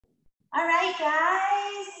All right,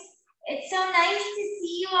 guys. It's so nice to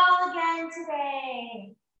see you all again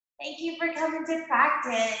today. Thank you for coming to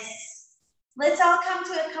practice. Let's all come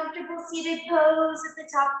to a comfortable seated pose at the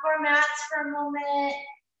top of our mats for a moment.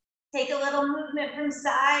 Take a little movement from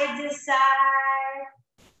side to side.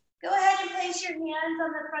 Go ahead and place your hands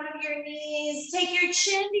on the front of your knees. Take your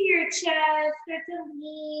chin to your chest. Start to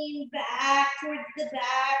lean back towards the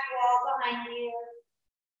back wall behind you.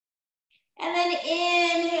 And then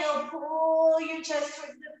inhale, pull your chest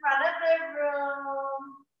towards the front of the room.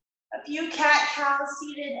 A few cat-cow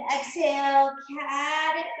seated. Exhale,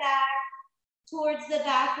 cat it back towards the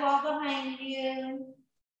back wall behind you.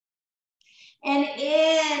 And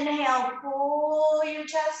inhale, pull your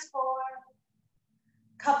chest forward.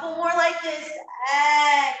 Couple more like this.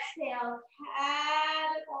 Exhale,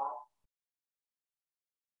 cat it back.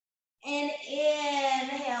 And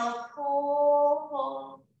inhale,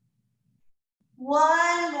 pull.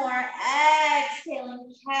 One more,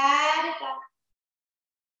 exhaling, cat it back.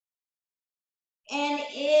 And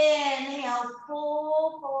inhale,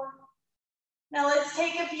 pull. Now let's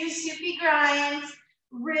take a few soupy grinds.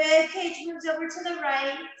 Rib cage moves over to the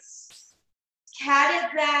right. Cat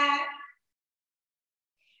it back.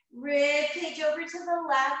 Rib cage over to the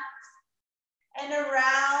left. And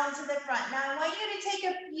around to the front. Now I want you to take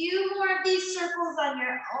a few more of these circles on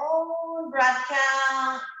your own breath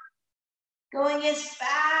count. Going as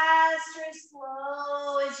fast or as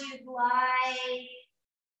slow as you'd like.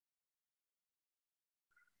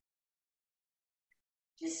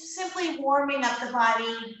 Just simply warming up the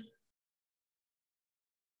body.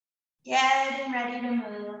 Getting ready to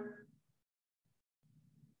move.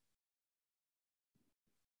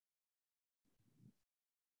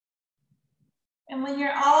 And when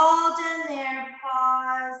you're all done there,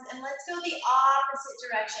 pause and let's go the opposite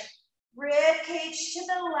direction. Rib cage to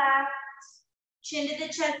the left. Chin to the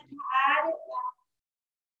chest, pat it back.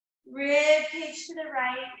 Rib cage to the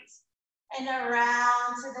right and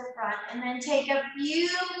around to the front. And then take a few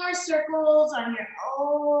more circles on your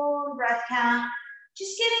own breath count.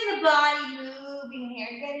 Just getting the body moving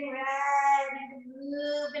here, getting ready to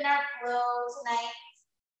move in our flow tonight.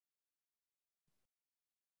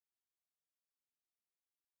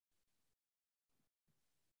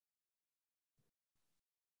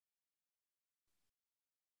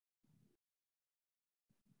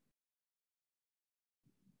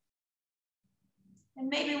 And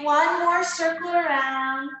maybe one more circle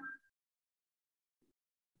around.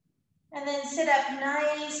 And then sit up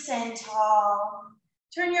nice and tall.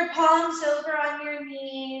 Turn your palms over on your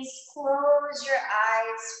knees. Close your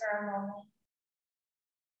eyes for a moment.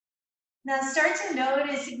 Now start to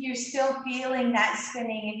notice if you're still feeling that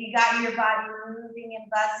spinning, if you got your body moving and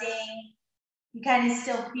buzzing. You kind of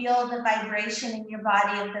still feel the vibration in your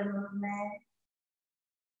body of the movement.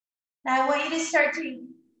 Now I want you to start to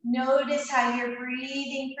notice how you're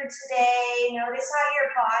breathing for today. Notice how your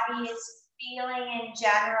body is feeling in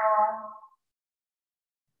general.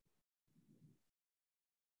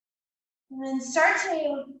 And then start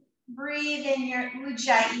to breathe in your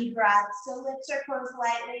Ujjayi breath. So lips are closed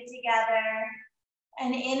lightly together.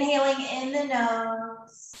 And inhaling in the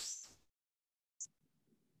nose.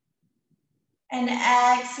 And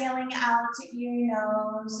exhaling out your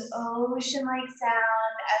nose, ocean-like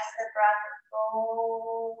sound as the breath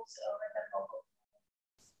rolls over the vocal cords.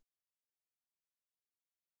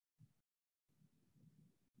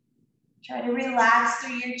 Try to relax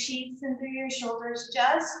through your cheeks and through your shoulders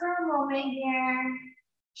just for a moment here.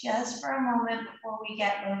 Just for a moment before we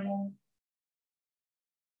get moving.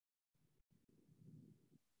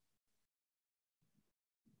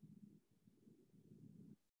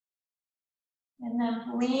 And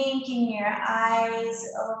then blinking your eyes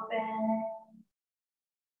open.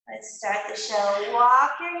 Let's start the show.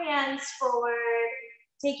 Walk your hands forward.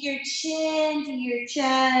 Take your chin to your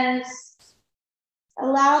chest.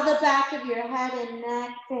 Allow the back of your head and neck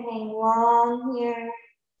to hang long here.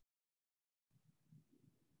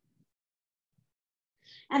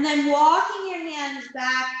 And then walking your hands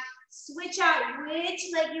back, switch out which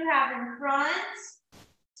leg you have in front.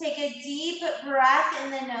 Take a deep breath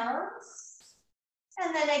in the nose.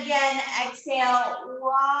 And then again, exhale,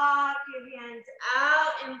 walk your hands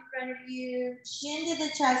out in front of you, chin to the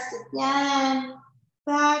chest again,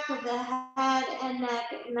 back of the head and neck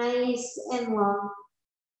nice and long.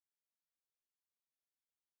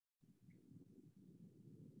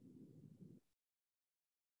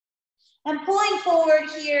 And pulling forward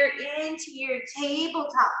here into your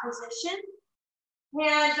tabletop position.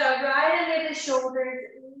 Hands are right under the shoulders,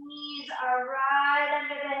 knees are right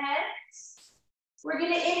under the head. We're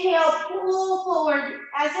going to inhale, pull forward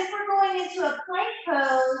as if we're going into a plank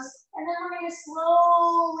pose, and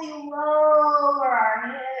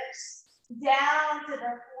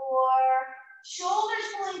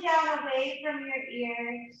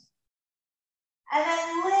ears. And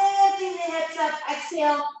then lifting the hips up,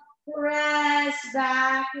 exhale, press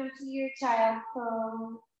back into your child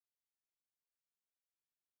pose.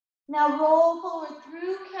 Now roll forward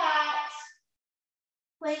through cat.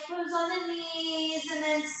 Plank pose on the knees, and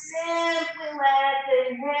then simply let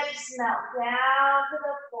the hips melt down to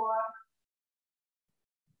the floor.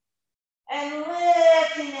 And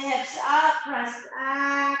lifting the hips up, press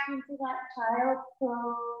back into that child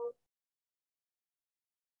pose.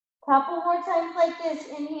 Couple more times like this.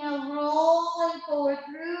 Inhale, rolling forward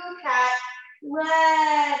through cat,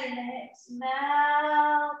 letting the hips melt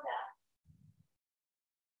down.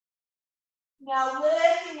 Now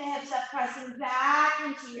lifting the hips up, pressing back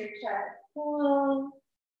into your child pose.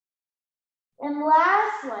 And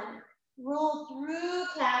last one, roll through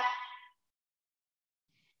cat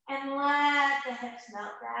and let the hips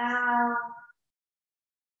melt down.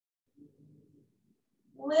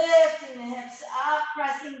 Lifting the hips up,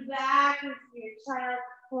 pressing back into your child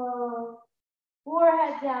pose.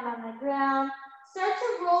 Forehead down on the ground. Start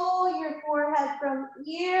to roll your forehead from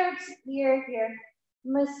ear to ear here.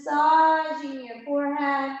 Massaging your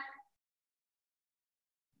forehead.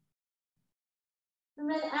 And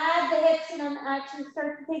then add the hips and then actually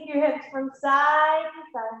start to take your hips from side to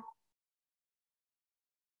side.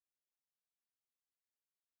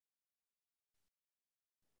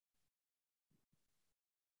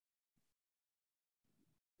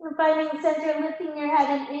 We're finding center, lifting your head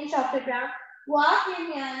an inch off the ground. Walk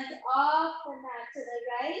your hands off the mat to the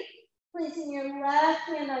right, placing your left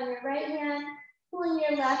hand on your right hand, pulling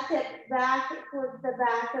your left hip back towards the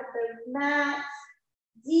back of the mat.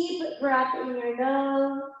 Deep breath in your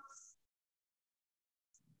nose.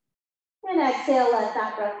 And exhale, let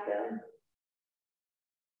that breath go.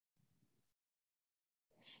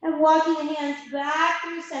 And walking the hands back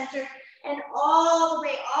through center and all the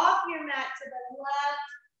way off your mat to the left.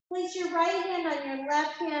 Place your right hand on your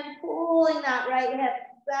left hand, pulling that right hip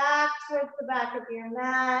back towards the back of your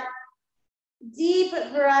mat. Deep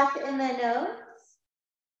breath in the nose.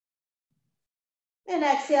 And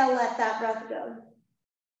exhale, let that breath go.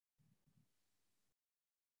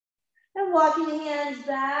 And walking the hands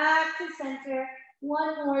back to center.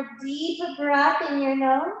 One more deep breath in your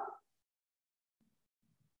nose.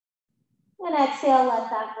 And exhale, let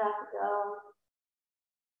that breath go.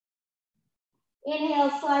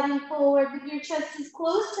 Inhale, sliding forward with your chest as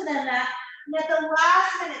close to the mat. And at the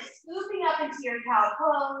last minute, scooping up into your cow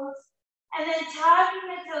pose. And then tucking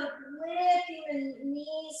the toes, lifting the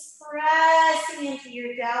knees, pressing into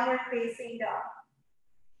your downward facing dog.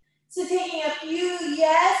 So taking a few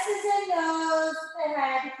yeses and nos with the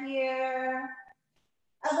head here.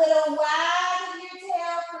 A little wag of your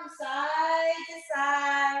tail from side to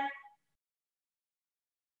side.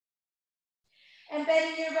 And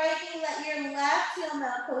bending your right knee, let your left heel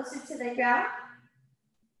melt closer to the ground.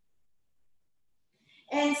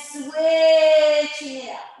 And switching it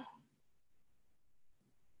up.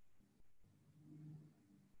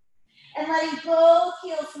 And letting both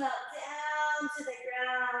heels melt down to the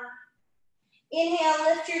ground. Inhale,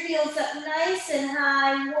 lift your heels up nice and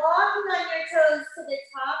high. Walking on your toes to the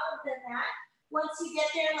top of the mat. Once you get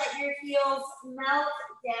there, let your heels melt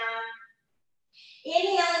down.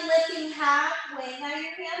 Inhaling, lifting halfway. Now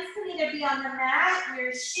your hands can either be on the mat,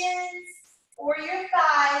 your shins, or your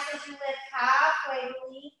thighs as you lift halfway,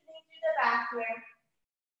 lengthening through the back here.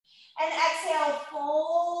 And exhale,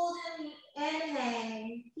 fold and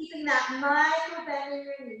hang, keeping that micro bend in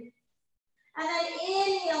your knees. And then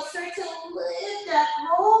inhale, start to lift up,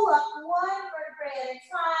 roll up one vertebrae at a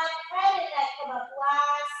time, head and neck come up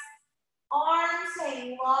last, arms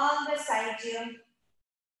hang long beside you.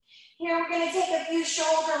 Here we're going to take a few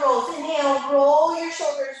shoulder rolls. Inhale, roll your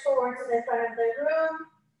shoulders forward to the front of the room.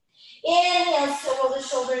 Inhale, so roll the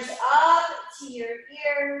shoulders up to your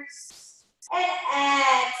ears. And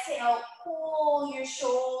exhale, pull your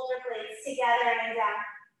shoulder blades together and down.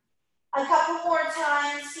 A couple more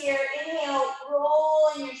times here. Inhale,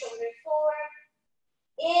 rolling your shoulders forward.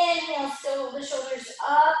 Inhale, so roll the shoulders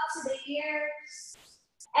up to the ears.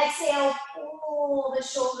 Exhale, pull the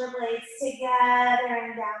shoulder blades together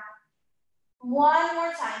and down. One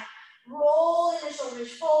more time. Rolling the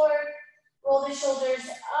shoulders forward. Roll the shoulders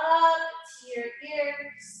up to your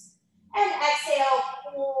ears. And exhale,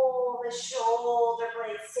 pull the shoulder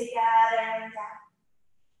blades together and down.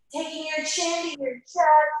 Taking your chin to your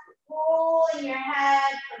chest, rolling your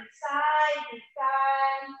head from side to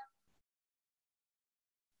side.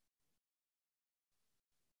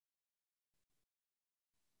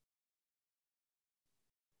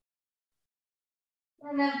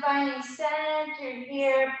 And then finding center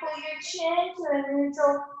here, pull your chin to a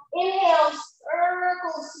neutral, Inhale,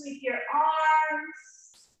 circle sweep your arms.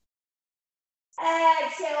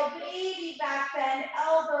 Exhale, baby back bend,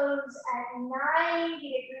 elbows at 90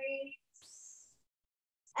 degrees.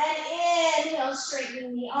 And inhale,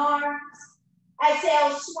 straightening the arms.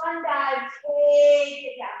 Exhale, swan dive, take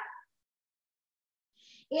it down.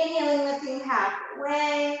 Inhaling, lifting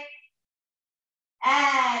halfway.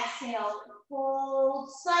 Exhale, fold.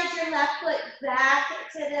 Slide your left foot back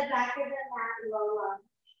to the back of the mat, low lunge.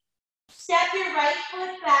 Step your right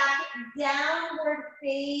foot back, downward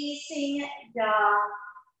facing dog.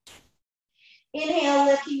 Inhale,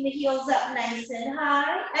 lifting the heels up nice and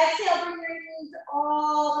high. Exhale, bring your knees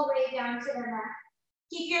all the way down to the mat.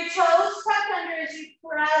 Keep your toes tucked under as you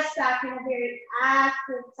press back in a very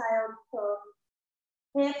active child pose.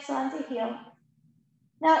 Hips onto heel.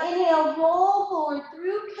 Now inhale, roll forward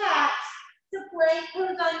through cat to plank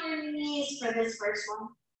pose on your knees for this first one.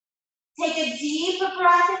 Take a deep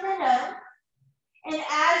breath in the nose. And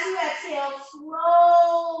as you exhale,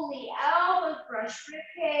 slowly elbows brush rib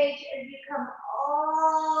cage as you come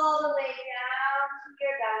all the way down to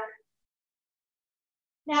your belly.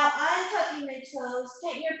 Now untucking the toes,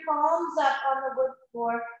 take your palms up on the wood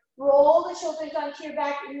floor. Roll the shoulders onto your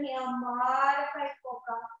back. Inhale, modify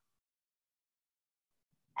cobra.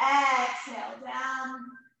 Exhale, down.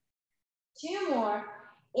 Two more.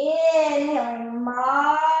 Inhaling,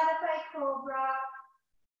 modify cobra.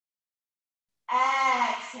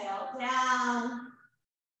 Exhale, down.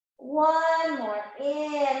 One more.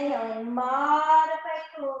 Inhaling, modify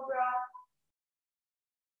cobra.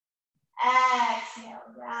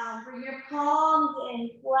 Exhale, down. Bring your palms in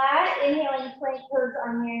flat. Inhaling, plank pose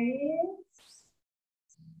on your knees.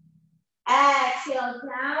 Exhale,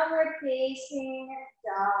 downward facing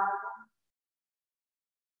dog.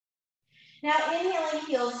 Now inhaling,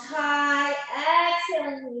 heels high.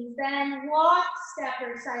 Exhaling, knees bend. Walk, step,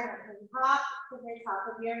 or silently hop to the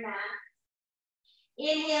top of your mat.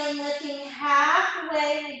 Inhaling, lifting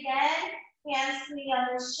halfway again. Hands sweet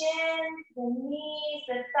on the shins, the knees,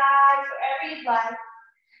 the thighs, wherever you'd like.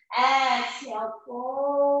 Exhale,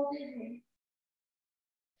 fold it in.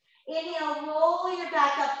 Inhale, roll your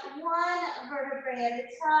back up one vertebrae at a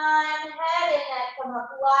time. Head and neck come up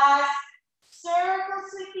last. Circle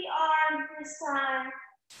sweep the arms this time.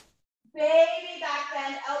 Baby back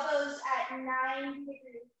bend, elbows at 90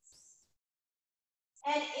 degrees.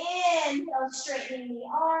 And inhale, straightening the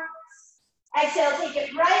arms. Exhale, take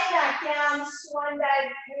it right back down. Swan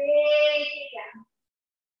dive, take it down.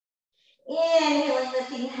 Inhaling,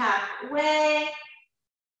 lifting halfway.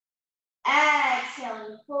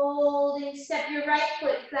 Exhaling, folding. Step your right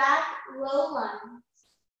foot back, low lunge.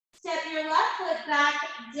 Step your left foot back,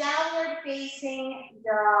 downward facing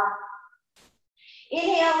dog.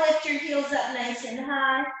 Inhale, lift your heels up nice and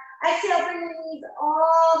high. Exhale, bring your knees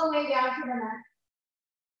all the way down to the mat.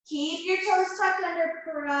 Keep your toes tucked under,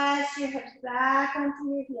 press your hips back onto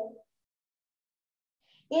your heels.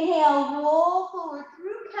 Inhale, roll forward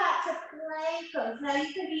through cat to plank pose. Now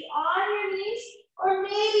you can be on your knees, or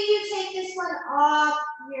maybe you take this one off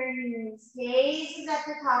your knees. Gaze is at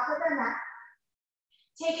the top of the mat.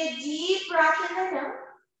 Take a deep breath in the nose.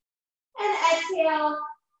 And exhale,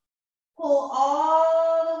 pull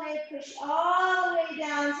all the way, push all the way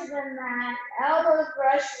down to the mat. Elbows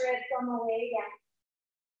brush ribs on the way down.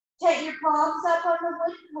 Take your palms up on the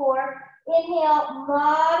wood floor. Inhale,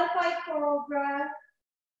 modify cobra.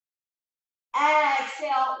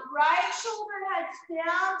 Exhale, right shoulder heads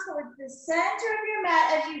down towards the center of your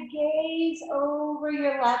mat as you gaze over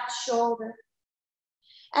your left shoulder.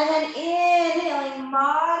 And then inhaling,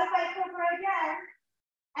 modify cobra again.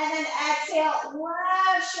 And then exhale,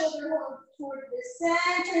 left shoulder holds towards the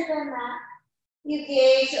center of the mat. You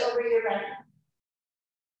gaze over your right.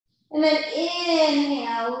 And then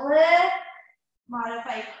inhale, lift,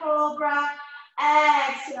 modify cobra.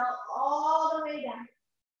 Exhale, all the way down.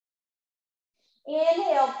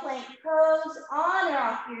 Inhale, plank pose, on or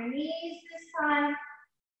off your knees this time.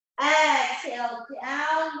 Exhale,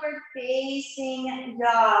 downward facing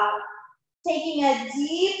dog. Taking a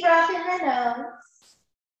deep breath in the nose.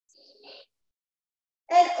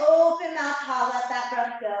 And open mouth, let that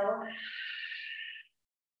breath go.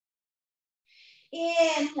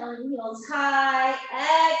 Inhaling, heels high.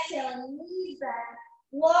 Exhaling, knees bend.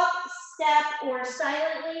 Walk, step, or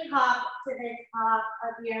silently hop to the top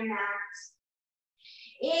of your mat.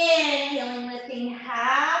 Inhaling, lifting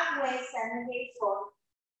halfway, center gaze forward.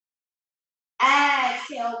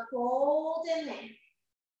 Exhale, fold and in.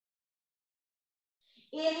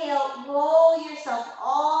 Inhale, roll yourself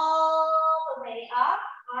all the way up,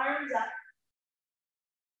 arms up.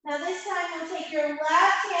 Now this time you'll take your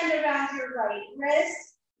left hand around your right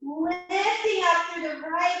wrist. Lifting up through the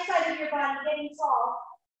right side of your body, getting tall.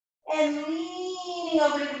 And leaning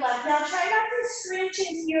over to the left. Now try not to scrunch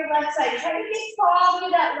into your left side. Try to get tall to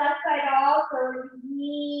that left side also.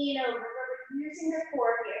 Lean over. We're using the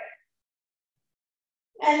core here.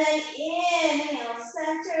 And then inhale,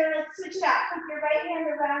 center. Let's switch it out. Put your right hand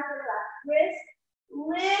around the left wrist.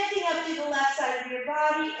 Lifting up through the left side of your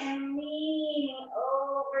body and leaning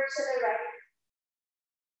over to the right.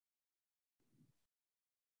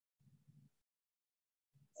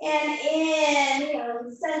 And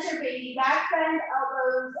inhale, center baby back bend,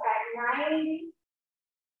 elbows at 90.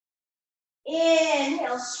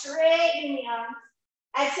 Inhale, straighten the arms.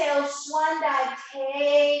 Exhale, swan dive,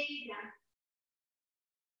 take it down.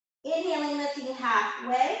 Inhaling, lifting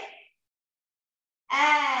halfway.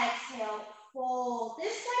 Exhale, fold.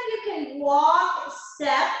 This time you can walk,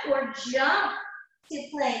 step, or jump to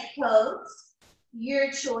plank pose.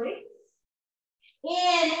 Your choice.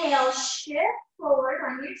 Inhale, shift forward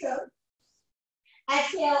on your toes.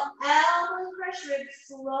 Exhale, elbows brush ribs.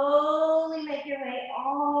 Slowly make your way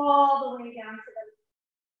all the way down to the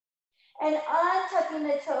knee. And untucking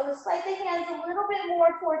the toes, slide the hands a little bit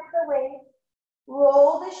more towards the waist.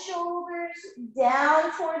 Roll the shoulders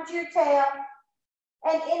down towards your tail.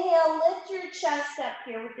 And inhale, lift your chest up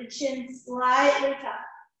here with the chin slightly up.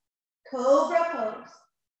 Cobra pose.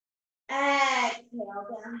 Exhale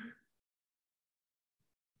down.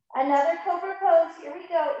 Another cobra pose. Here we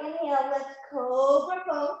go. Inhale, lift cobra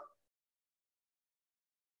pose.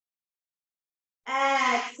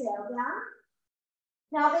 Exhale down.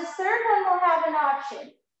 Now this third one will have an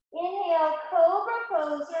option. Inhale, cobra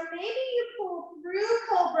pose, or maybe you pull through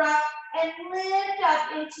cobra and lift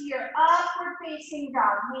up into your upward facing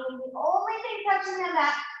dog, meaning the only thing touching the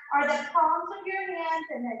mat are the palms of your hands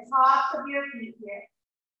and the tops of your feet here.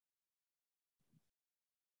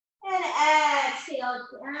 And exhale,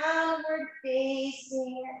 downward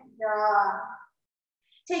facing dog.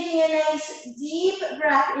 Taking a nice deep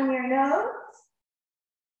breath in your nose.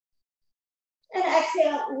 And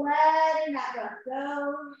exhale, letting that breath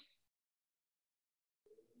go.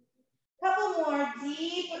 Couple more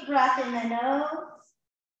deep breath in the nose.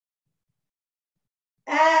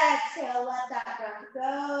 Exhale, let that breath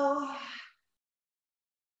go.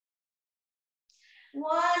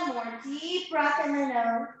 One more deep breath in the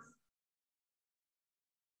nose.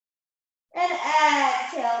 And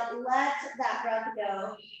exhale, let that breath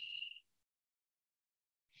go.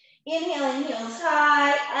 Inhaling, heels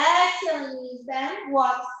high. Exhaling, knees bend.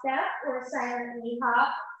 Walk, step, or silently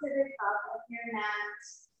hop to the top of your mat.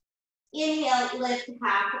 Inhale, lift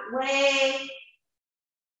halfway.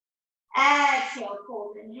 Exhale,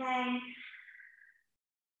 fold and hang.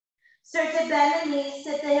 Start to bend the knees,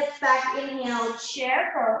 sit the hips back. Inhale,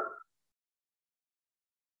 chair pose.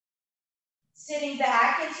 Sitting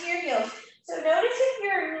back into your heels. So notice if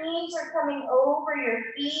your knees are coming over your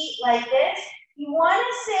feet like this, you want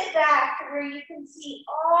to sit back to where you can see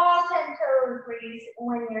all 10 toes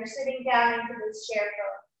when you're sitting down into this chair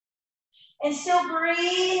pose. And still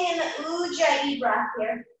breathing in the Ujjayi breath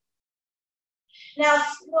here. Now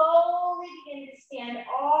slowly begin to stand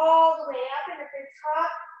all the way up, and at the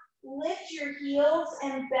top, lift your heels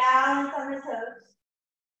and balance on the toes.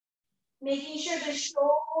 Making sure the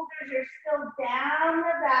shoulders are still down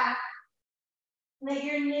the back. That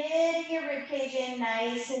you're knitting your ribcage in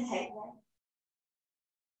nice and tight.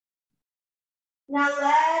 Now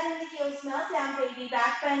letting the heels melt down, baby.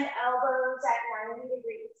 Back bend, elbows at 90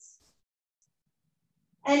 degrees.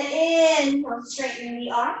 And inhale, straighten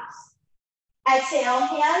the arms. Exhale,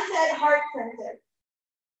 hands at heart center.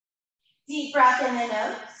 Deep breath in the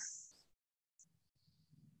nose.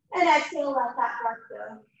 And exhale, let that breath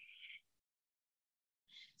go.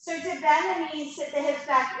 So to bend the knees, sit the hips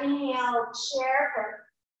back. Inhale, chair pose.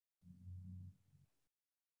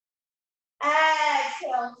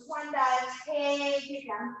 Exhale, swan dive, take it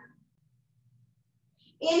down.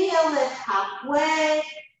 Inhale, lift halfway.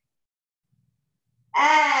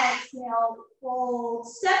 Exhale, fold.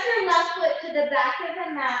 Step your left foot to the back of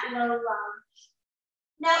the mat, low lunge.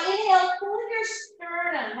 Now inhale, pull your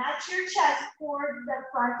sternum, that's your chest, towards the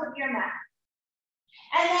front of your mat.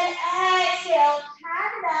 And then exhale,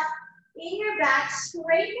 pat it up in your back,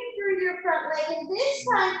 straighten through your front leg. And this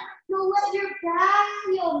time, you'll let your back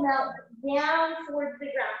heel melt down towards the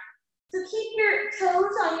ground. So keep your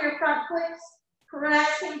toes on your front foot,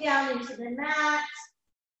 pressing down into the mat.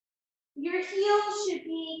 Your heels should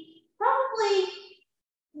be probably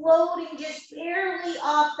floating just barely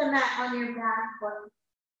off the mat on your back foot.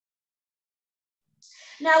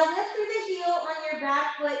 Now lift through the heel on your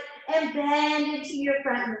back foot and bend into your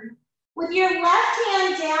front knee. With your left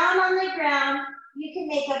hand down on the ground, You can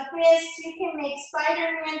make a fist, you can make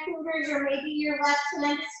Spider-Man fingers, or maybe your left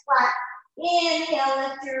hand is flat. Inhale,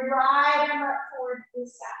 lift your right arm up towards the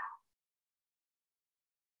sky.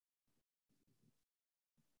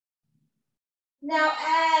 Now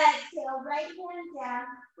exhale, right hand down.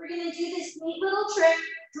 We're gonna do this neat little trick.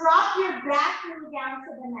 Drop your back knee down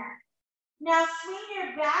to the mat. Now swing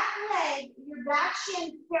your back leg, your back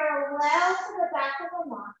shin parallel to the back of the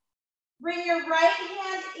mat. Bring your right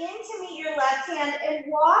hand in to meet your left hand and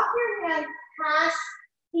walk your hand past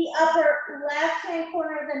the upper left-hand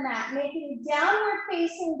corner of the mat, making downward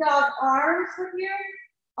facing dog arms with your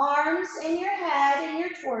arms and your head and your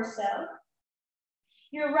torso.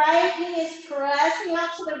 Your right knee is pressing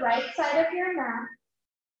out to the right side of your mat.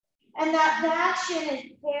 And that back shin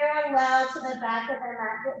is parallel to the back of the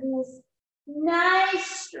mat. That means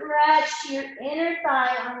nice stretch to your inner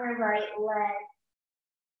thigh on your right leg.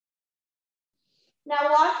 Now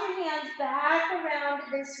walk your hands back around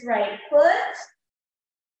this right foot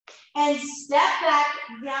and step back,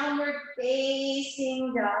 downward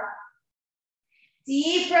facing dog.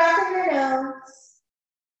 Deep breath in the nose.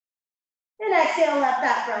 And exhale, let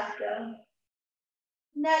that breath go.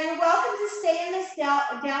 Now you're welcome to stay in this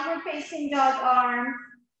downward facing dog arm,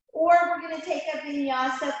 or we're going to take a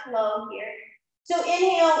vinyasa flow here. So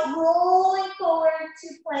inhale, rolling forward to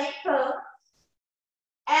plank pose.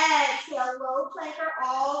 Exhale, low planker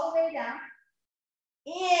all the way down.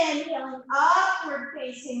 Inhaling, upward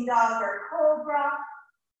facing dog or cobra.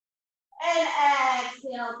 And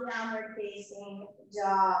exhale, downward facing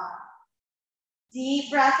dog.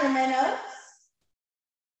 Deep breath in the nose.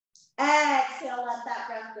 Exhale, let that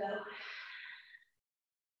breath go.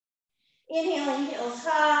 Inhaling, heels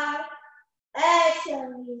high.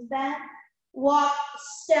 Exhaling, knees bent. Walk,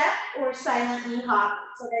 step, or silently hop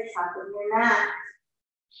to the top of your mat.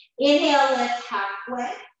 Inhale, lift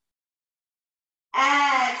halfway.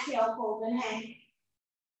 Exhale, fold and hang.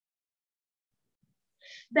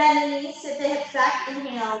 Bend the knees, sit the hips back.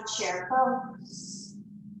 Inhale, chair pose.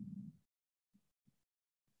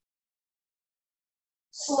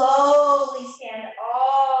 Slowly stand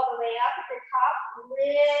all the way up at the top,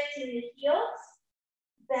 lifting the heels,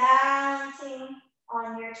 bouncing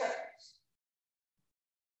on your toes.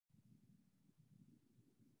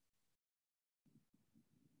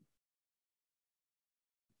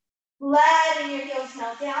 Letting your heels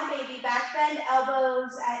melt down, baby back bend,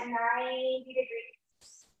 elbows at 90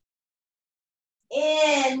 degrees.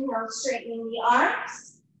 Inhale, straightening the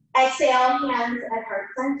arms. Exhale, hands at heart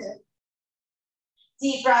center.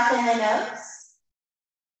 Deep breath in the nose.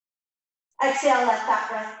 Exhale, let that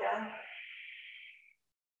breath go.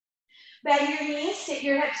 Bend your knees, sit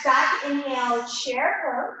your hips back. Inhale, chair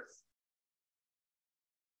pose.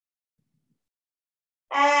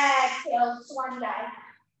 Exhale, swan dive.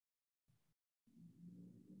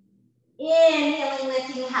 Inhaling,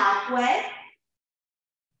 lifting halfway.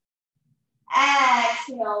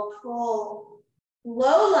 Exhale, fold.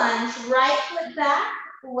 Low lunge, right foot back,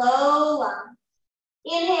 low lunge.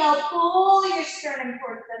 Inhale, pull your sternum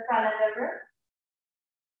towards the front of the room.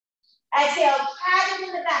 Exhale, cat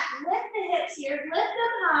in the back. Lift the hips here, lift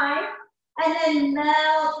them high, and then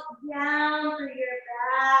melt down through your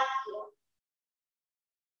back heel.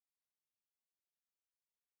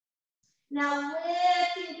 Now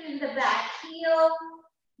lifting through the back heel,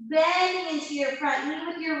 bending into your front knee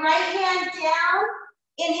with your right hand down.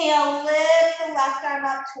 Inhale, lift the left arm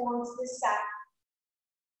up towards the sky.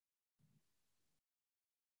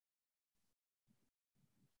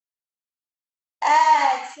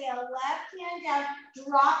 Exhale, left hand down,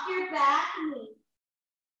 drop your back knee.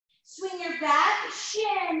 Swing your back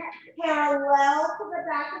shin parallel to the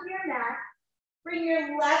back of your mat. Bring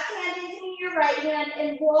your left hand into your right hand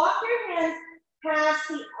and walk your hands past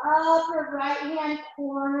the upper right hand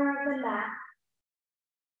corner of the mat.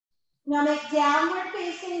 Now make downward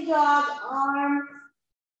facing dog, arms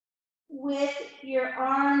with your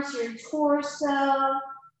arms, your torso.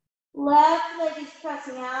 Left leg is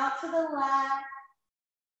pressing out to the left.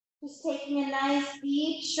 Just taking a nice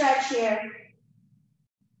deep stretch here.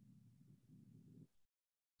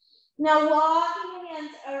 Now walking your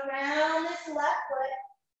hands around this left foot.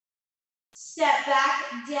 Step back,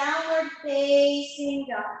 downward facing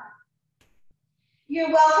dog.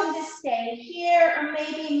 You're welcome to stay here or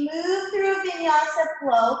maybe move through a vinyasa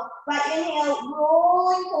flow by inhale,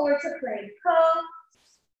 rolling forward to plank pose.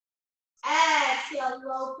 Exhale,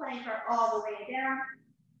 low planker all the way down.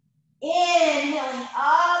 Inhaling,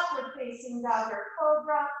 upward facing dog or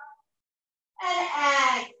cobra. And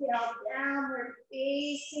exhale, downward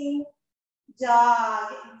facing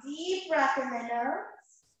dog. Deep breath in the nose.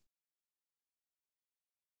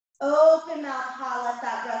 Open mouth, ha, let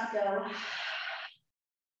that breath go.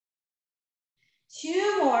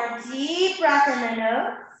 2 more, deep breath in the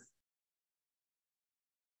nose.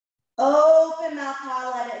 Open mouth,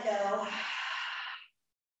 ha, let it go.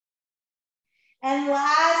 And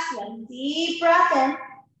last one, deep breath in.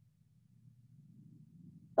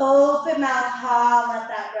 Open mouth, ha, let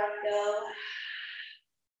that breath go.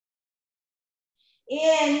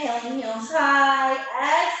 Inhaling, heels high.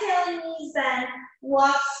 Exhaling, knees bend.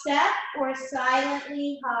 Walk, step, or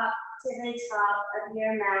silently hop to the top of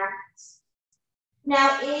your mat.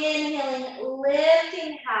 Now inhaling,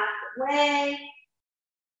 lifting halfway.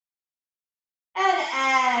 And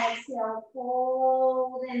exhale,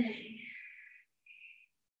 fold in.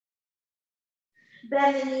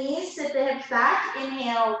 Bend the knees, sit the hips back.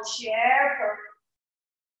 Inhale, chair pose.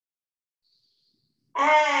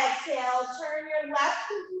 Exhale, turn your left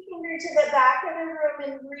pinky finger to the back of the room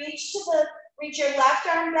and reach your left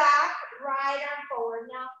arm back, right arm forward.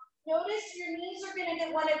 Now, notice your knees are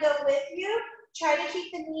gonna wanna go with you. Try to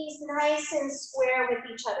keep the knees nice and square with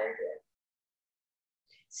each other here.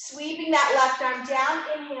 Sweeping that left arm down,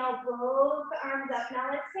 inhale, both arms up. Now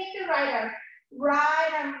let's take the right arm.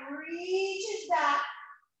 Right arm reaches back,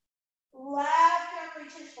 left arm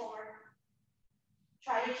reaches forward.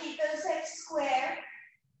 Try to keep those hips square.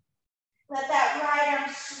 Let that right arm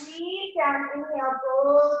sweep down, inhale,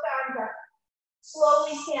 both arms up.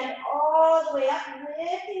 Slowly stand all the way up,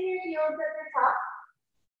 lifting your heels at the top.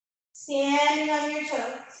 Standing on your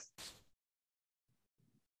toes.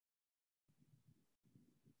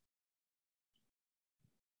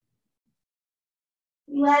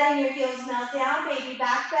 Letting your heels melt down, baby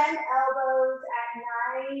back bend, elbows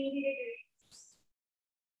at 90 degrees.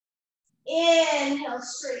 Inhale,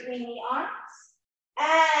 straightening the arms.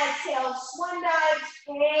 Exhale, swan dive,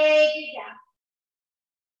 take it down.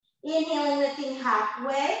 Inhaling, lifting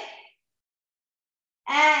halfway.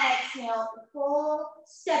 Exhale, fold,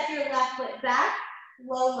 step your left foot back,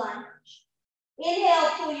 low lunge. Inhale,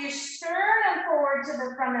 pull your sternum forward to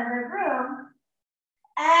the front of the room.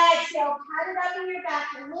 Exhale, pat it up in your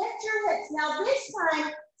back, lift your hips. Now this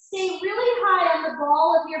time, stay really high on the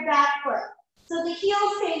ball of your back foot. So the heel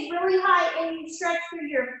stays really high and you stretch through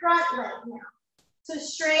your front leg now. So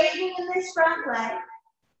straightening in this front leg.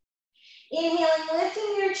 Inhaling,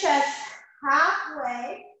 lifting your chest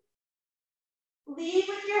halfway. Lead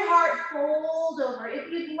with your heart, fold over.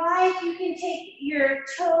 If you'd like, you can take your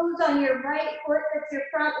toes on your right foot, that's your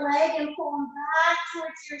front leg, and pull them back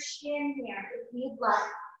towards your shin here, if you'd like.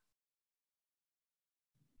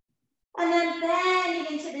 And then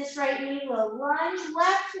bending into this right knee, low lunge,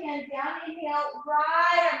 left hand down, inhale,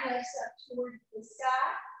 right arm lifts up towards the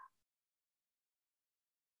sky.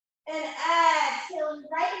 And exhaling,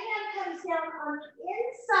 right hand comes down on the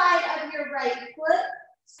inside of your right foot.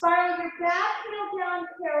 Spiral your back heel down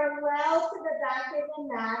parallel to the back of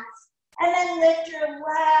the mat. And then lift your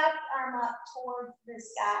left arm up towards the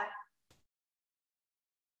sky.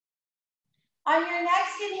 On your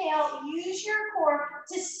next inhale, use your core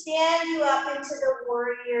to stand you up into the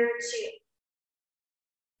warrior two.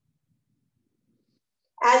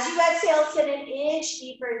 As you exhale, sit an inch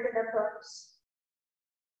deeper into the pose.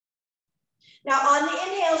 Now on the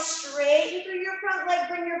inhale, straighten through your front leg,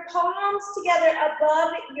 bring your palms together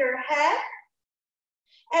above your head.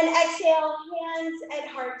 And exhale, hands at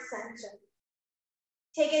heart center.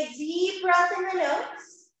 Take a deep breath in the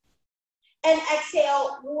nose. And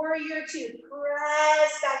exhale, warrior two.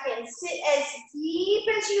 Press back in. Sit as deep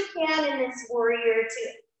as you can in this warrior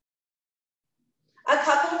two. A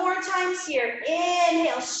couple more times here.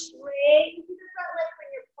 Inhale, straighten through the front leg,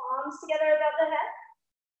 bring your palms together above the head.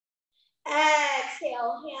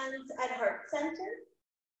 Exhale, hands at heart center.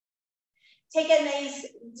 Take a nice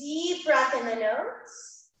deep breath in the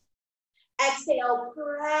nose. Exhale,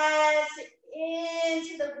 press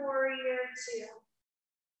into the warrior two.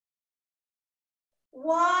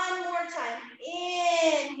 One more time.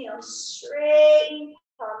 Inhale, straighten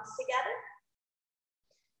palms together.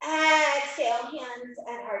 Exhale, hands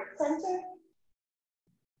at heart center.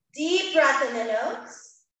 Deep breath in the nose.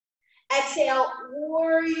 Exhale,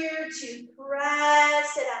 warrior two,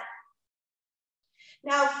 press it up.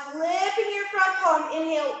 Now flipping your front palm,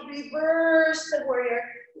 inhale, reverse the warrior,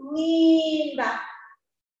 lean back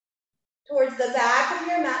towards the back of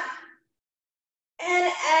your mat. And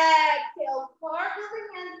exhale, cartwheel the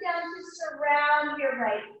hands down to surround your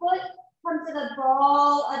right foot, come to the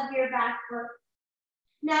ball of your back foot.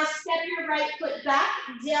 Now step your right foot back,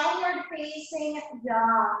 downward facing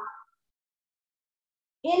dog.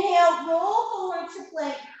 Inhale, roll forward to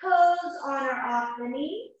plank pose on or off the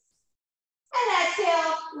knees. And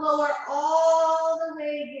exhale, lower all the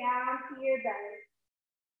way down to your belly.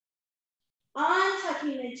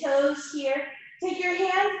 Untucking the toes here. Take your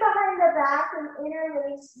hands behind the back and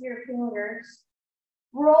interlace your fingers.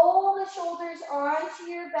 Roll the shoulders onto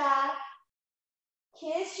your back.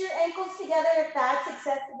 Kiss your ankles together if that's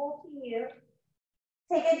accessible to you.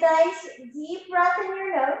 Take a nice deep breath in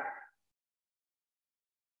your nose.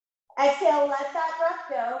 Exhale, let that breath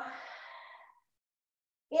go.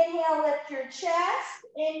 Inhale, lift your chest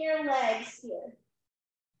and your legs here.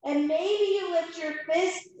 And maybe you lift your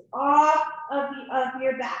fists off of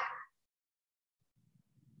your back.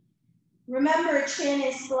 Remember, chin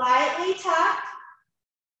is slightly tucked,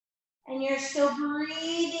 and you're still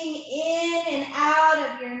breathing in and out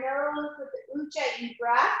of your nose with the Ujjayi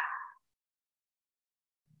breath.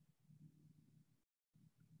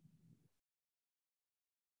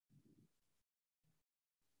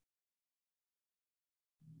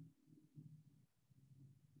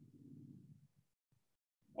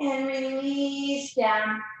 And release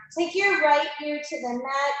down. Take your right ear to the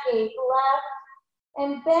mat, gaze left,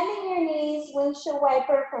 and bending your knees, windshield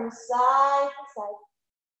wiper from side to side.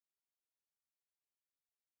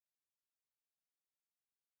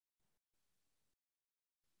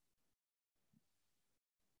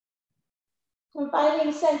 And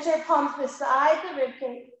finding center, palms beside the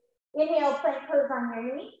ribcage. Inhale, plank pose on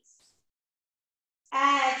your knees.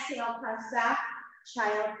 Exhale, press back,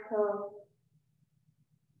 child pose.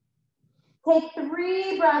 Take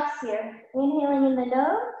 3 breaths here. Inhaling in the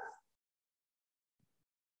nose.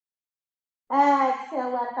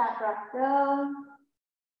 Exhale, let that breath go.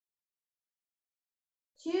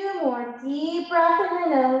 2 more, deep breath in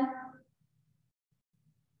the nose.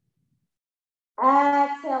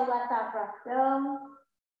 Exhale, let that breath go.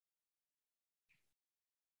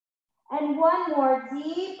 And 1 more,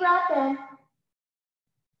 deep breath in.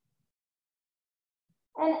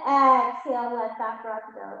 And exhale, let that breath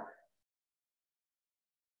go.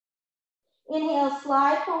 Inhale,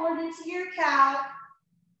 slide forward into your cow.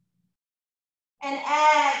 And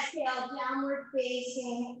exhale, downward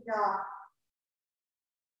facing dog.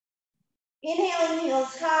 Inhaling,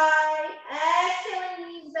 heels high. Exhaling,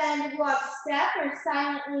 knees bend, walk, step, or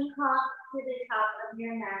silently hop to the top of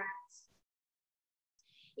your mat.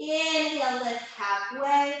 Inhale, lift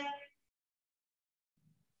halfway.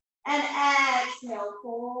 And exhale,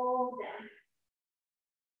 fold down.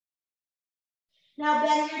 Now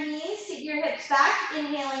bend your knees, take your hips back,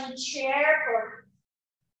 inhaling chair pose.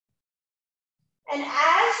 And as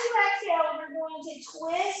you exhale, we're going to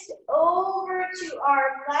twist over to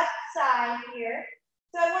our left side here.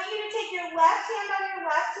 So I want you to take your left hand on your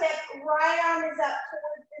left hip, right arm is up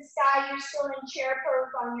towards the sky, you're still in chair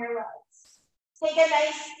pose on your legs. Take a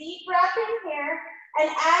nice deep breath in here, and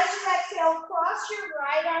as you exhale, cross your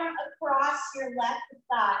right arm across your left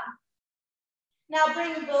thigh. Now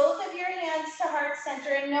bring both of your hands to heart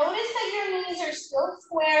center, and notice that your knees are still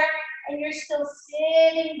square, and you're still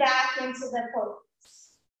sitting back into the pose.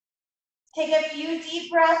 Take a few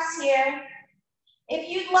deep breaths here. If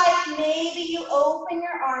you'd like, maybe you open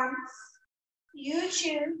your arms. You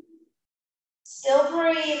choose. Still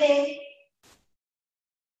breathing.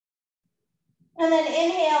 And then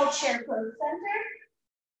inhale, chair pose center.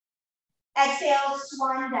 Exhale,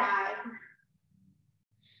 swan dive.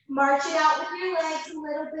 March it out with your legs a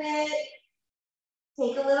little bit.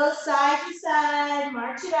 Take a little side to side,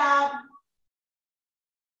 march it out.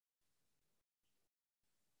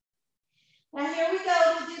 Now here we go,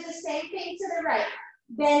 we'll do the same thing to the right.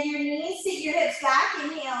 Bend your knees, take your hips back,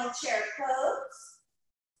 inhale, chair pose.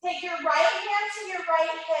 Take your right hand to your right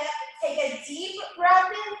hip, take a deep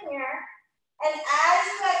breath in here, and as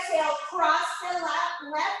you exhale, cross the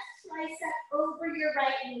left tricep over your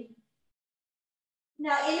right knee.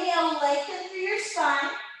 Now inhale, lengthen through your spine.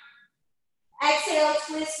 Exhale,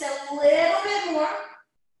 twist a little bit more.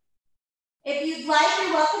 If you'd like,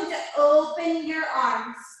 you're welcome to open your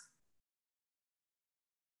arms.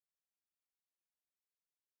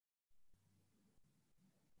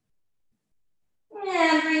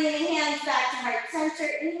 And bringing the hands back to heart center.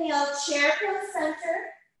 Inhale, chair pose center.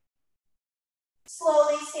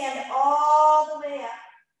 Slowly stand all the way up.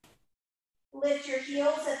 Lift your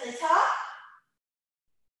heels at the top.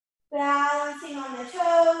 Balancing on the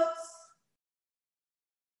toes.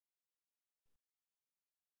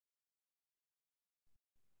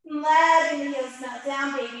 Letting the heels melt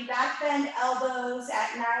down, baby back bend, elbows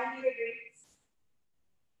at 90 degrees.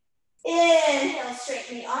 Inhale,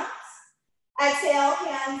 straighten the arms. Exhale,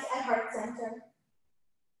 hands at heart center.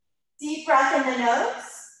 Deep breath in the nose.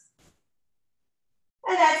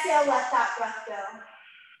 And exhale, let that breath go.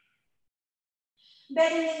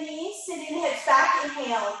 Bending the knees, sitting hips back,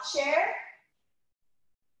 inhale, chair.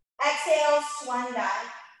 Exhale, swan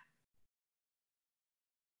dive.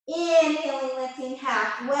 Inhaling, lifting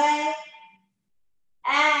halfway.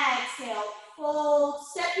 Exhale, fold.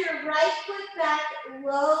 Step your right foot back,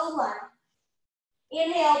 low lunge.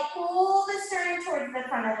 Inhale, pull the sternum towards the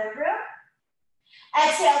front of the room.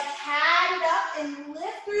 Exhale, cat it up and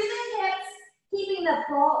lift through the hips, keeping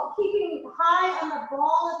high on the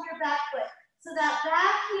ball of your back foot. So that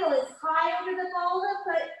back heel is high over the ball of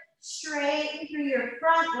the foot, straight through your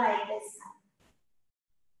front leg this time.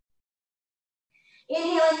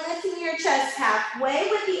 Inhaling, lifting your chest halfway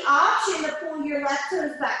with the option to pull your left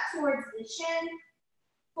toes back towards the shin.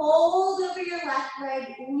 Fold over your left leg,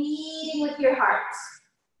 leading with your heart.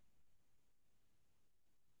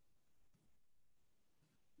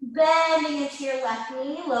 Bending into your left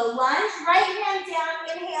knee, low lunge. Right hand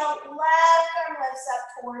down, inhale, left arm lifts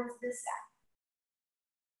up towards the sky.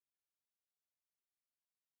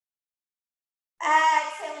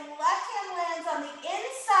 Exhaling, left hand lands on the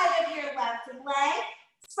inside of your left leg.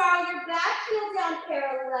 Spiral your back heel down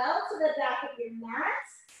parallel to the back of your mat.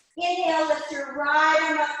 Inhale, lift your right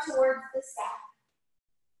arm up towards the sky.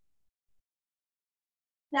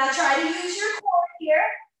 Now try to use your core here.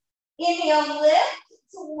 Inhale, lift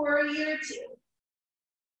to warrior two.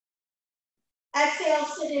 Exhale,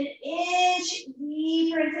 sit an inch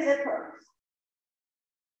deeper into the pose.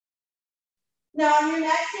 Now on your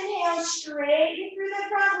next inhale, straighten through the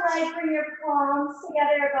front leg, bring your palms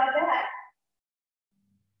together above the head.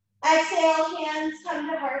 Exhale, hands come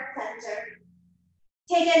to heart center.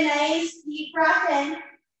 Take a nice deep breath in,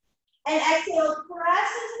 and exhale, press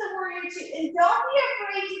into the warrior two. And don't be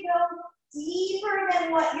afraid to go deeper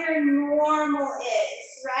than what your normal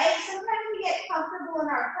is, right? Sometimes we get comfortable in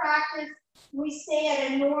our practice, we stay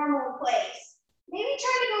at a normal place. Maybe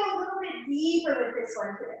try to go a little bit deeper with this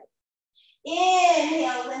one today.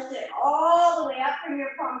 Inhale, lift it all the way up, bring your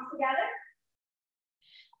palms together.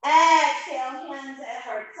 Exhale, hands at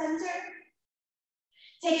heart center.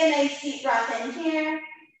 Take a nice deep breath in here.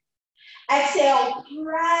 Exhale,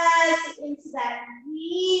 press into that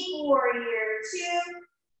deep warrior two.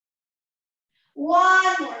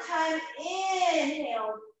 One more time,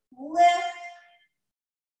 inhale, lift.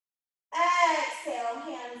 Exhale,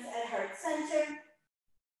 hands at heart center.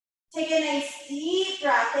 Take a nice deep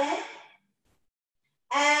breath in.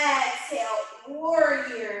 Exhale,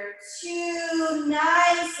 warrior two,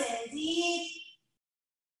 nice and deep.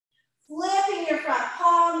 Flipping your front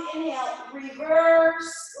palm, inhale,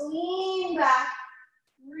 reverse, lean back,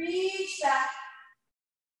 reach back.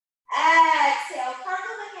 Exhale,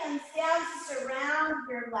 cartwheel the hands down to surround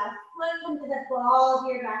your left foot into the ball of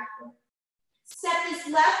your back foot. Step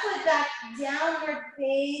this left foot back, downward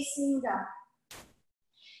facing dog.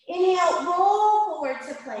 Inhale, roll forward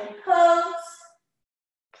to plank pose.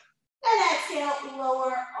 And exhale,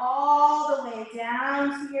 lower all the way down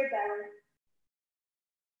to your belly.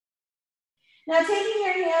 Now taking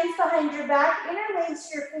your hands behind your back, interlace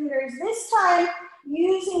your fingers, this time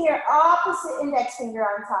using your opposite index finger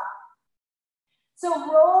on top.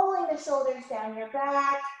 So rolling the shoulders down your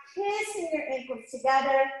back, kissing your ankles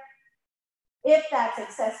together, if that's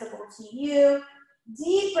accessible to you.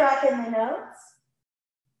 Deep breath in the nose.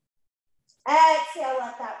 Exhale,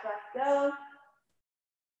 let that breath go.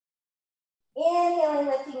 Inhaling,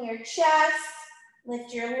 lifting your chest,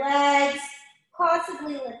 lift your legs,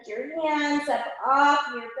 possibly lift your hands up off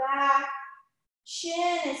your back.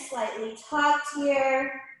 Chin is slightly tucked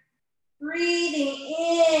here. Breathing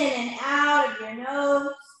in and out of your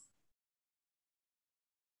nose.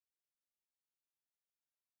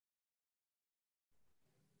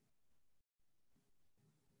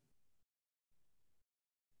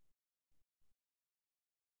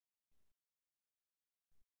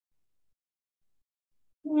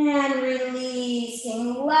 And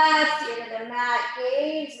releasing left ear to the mat,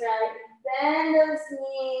 gaze right, bend those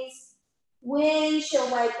knees,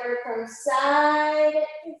 windshield wiper from side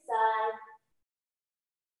to side.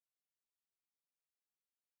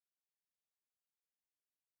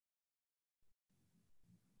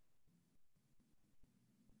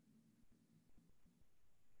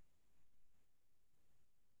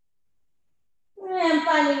 And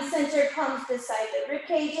finding center, palms beside the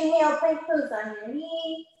ribcage. Inhale, plank pose on your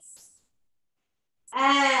knees.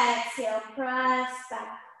 Exhale, press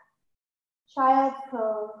back. Child's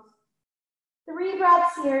pose. 3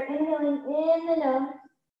 breaths here, inhaling in the nose.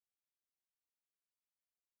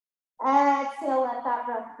 Exhale, let that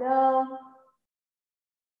breath go.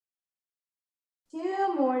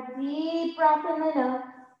 2 more, deep breath in the nose.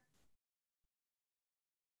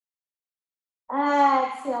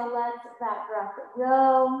 Exhale, let that breath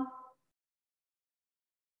go.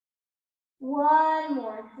 One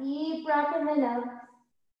more deep breath in the nose.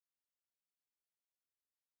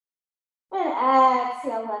 And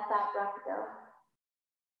exhale, let that breath go.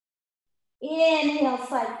 Inhale,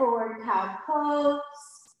 slide forward, cow pose.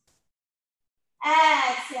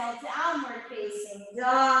 Exhale, downward facing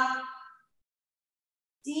dog.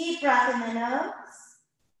 Deep breath in the nose.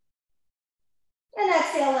 And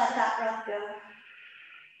exhale, let that breath go.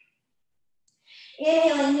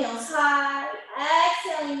 Inhaling, heels high.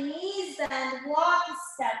 Exhaling, knees bend. Walk a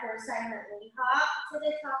step or silently hop to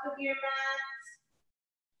the top of your mat.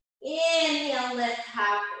 Inhale, lift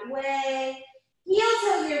halfway. Heel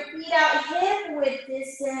toe your feet out, hip width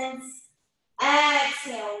distance.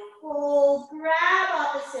 Exhale, fold, grab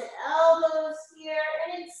opposite elbows here,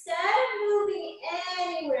 and instead of moving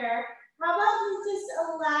anywhere, how about you just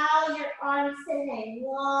allow your arms to hang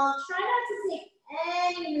long? Try not to take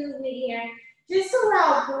any movement here. Just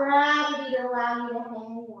allow gravity to allow you to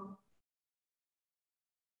hang long.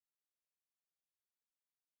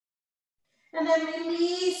 And then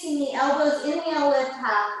releasing the elbows, inhale, lift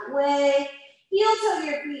halfway. Heel toe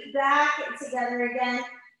your feet back together again.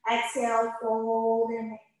 Exhale, fold and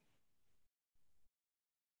hang.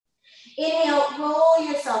 Inhale, roll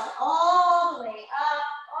yourself all the way up,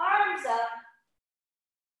 arms up.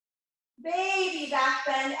 Baby back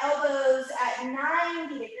bend, elbows at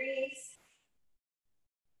 90 degrees.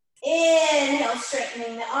 Inhale,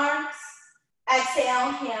 straightening the arms.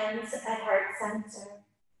 Exhale, hands at heart center.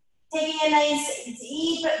 Taking a nice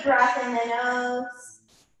deep breath in the nose.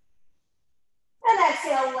 And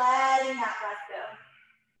exhale, letting that breath go.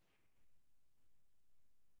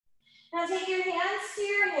 Now take your hands to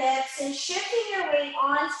your hips and shifting your weight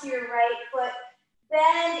onto your right foot.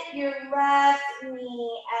 Bend your left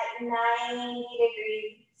knee at 90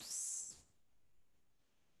 degrees.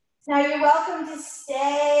 Now you're welcome to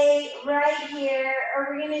stay right here, or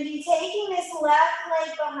we're going to be taking this left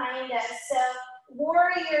leg behind us. So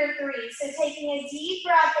warrior three. So taking a deep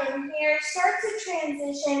breath in here, start to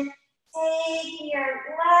transition, taking your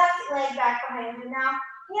left leg back behind you. Now,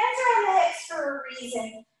 hands are on the hips for a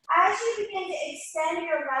reason. As you begin to extend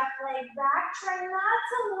your left leg back, try not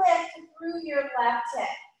to lift through your left hip.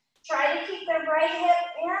 Try to keep the right hip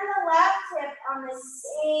and the left hip on the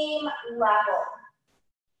same level.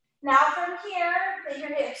 Now from here, that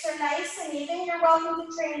your hips are nice and even, you're welcome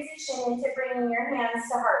to transition into bringing your hands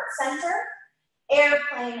to heart center,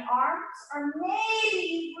 airplane arms, or maybe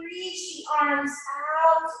you reach the arms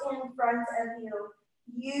out in front of you.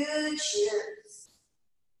 You choose.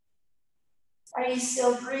 Are you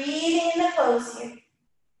still breathing in the pose here?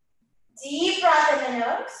 Deep breath in the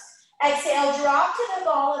nose. Exhale, drop to the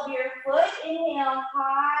ball of your foot. Inhale,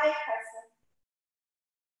 high crescent.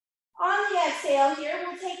 On the exhale here,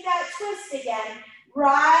 we'll take that twist again.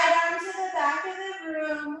 Right arm to the back of the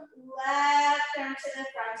room, left arm to the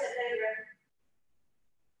front of the room.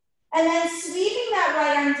 And then sweeping that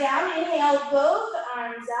right arm down, inhale, both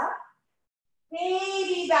arms up.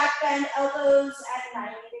 Maybe back bend, elbows at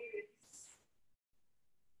 90 degrees.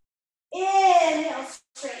 Inhale,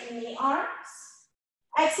 straighten the arms.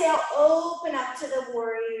 Exhale, open up to the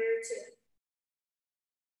warrior two.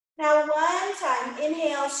 Now one time,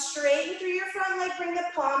 inhale, straighten through your front leg, bring the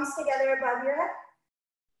palms together above your head.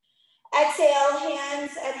 Exhale,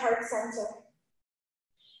 hands at heart center.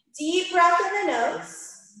 Deep breath in the nose.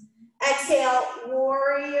 Exhale,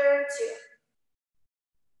 warrior two.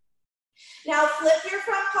 Now flip your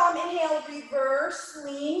front palm, inhale, reverse,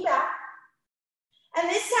 lean back. And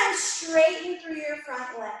this time, straighten through your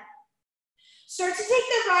front leg. Start to take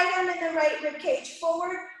the right arm and the right rib cage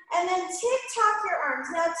forward, and then tick-tock your arms.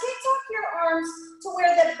 Now tick-tock your arms to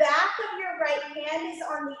where the back of your right hand is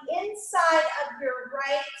on the inside of your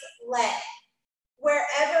right leg,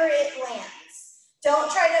 wherever it lands. Don't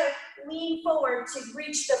try to lean forward to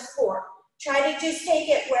reach the floor. Try to just take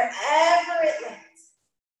it wherever it lands.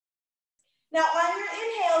 Now on your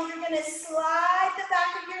inhale, you're going to slide the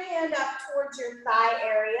back of your hand up towards your thigh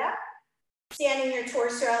area, standing your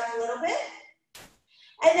torso up a little bit.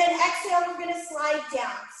 And then exhale, we're going to slide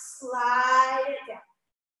down. Slide it down.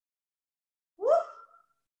 Whoop.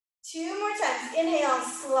 Two more times. Inhale,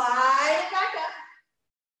 slide it back up.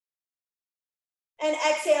 And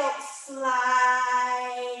exhale,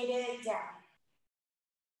 slide it down.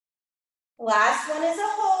 Last one is a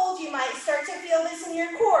hold. You might start to feel this in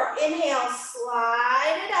your core. Inhale,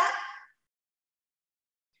 slide it up.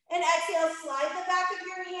 And exhale, slide the back of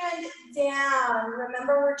your hand down.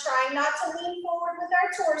 Remember, we're trying not to lean forward with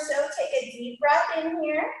our torso. Take a deep breath in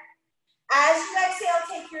here. As you exhale,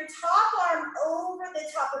 take your top arm over the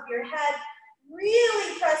top of your head.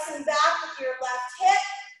 Really pressing back with your left hip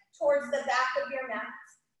towards the back of your mat.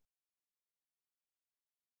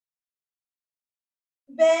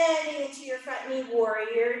 Bending into your front knee,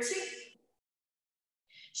 warrior two.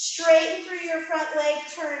 Straighten through your front leg,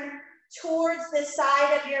 turn towards the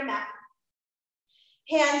side of your mat.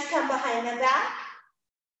 Hands come behind the back.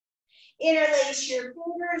 Interlace your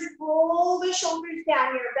fingers, roll the shoulders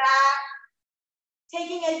down your back.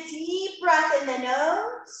 Taking a deep breath in the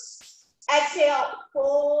nose. Exhale,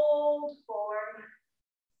 fold forward.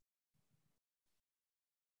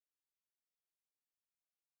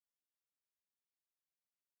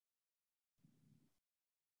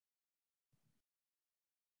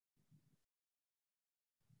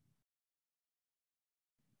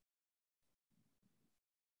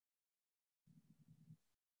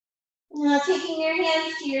 Now taking your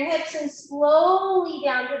hands to your hips and slowly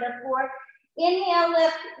down to the floor. Inhale,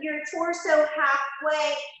 lift your torso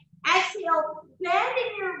halfway. Exhale, bend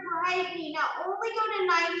in your right knee. Now only go to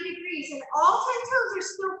 90 degrees and all 10 toes are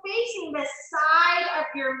still facing the side of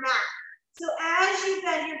your mat. So as you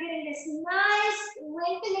bend, you're getting this nice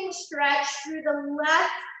lengthening stretch through the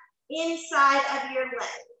left inside of your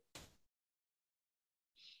leg.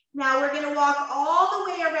 Now we're going to walk all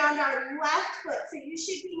the way around our left foot. So you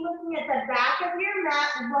should be looking at the back of your mat,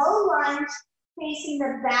 low lunge, facing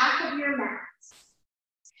the back of your mat.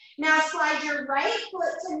 Now slide your right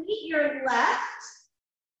foot to meet your left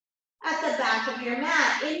at the back of your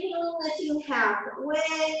mat. Inhale, lifting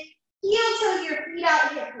halfway. Heel toe your feet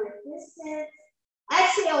out, hip width distance.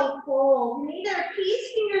 Exhale, fold. And either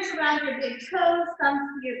peace fingers around your big toes, thumbs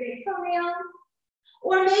to your big toenails.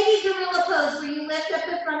 Or maybe gorilla pose where you lift up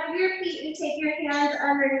the front of your feet and take your hands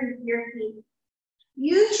underneath your feet.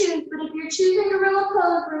 You choose, but if you're choosing gorilla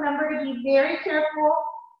pose, remember to be very careful.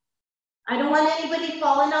 I don't want anybody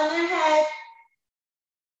falling on their head.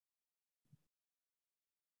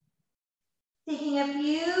 Taking a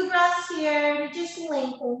few breaths here to just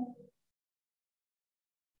lengthen.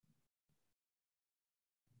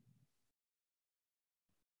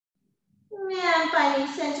 And finding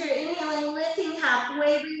center, inhaling, lifting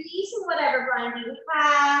halfway, releasing whatever bind you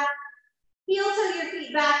have. Heel toe your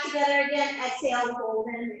feet back together again. Exhale, fold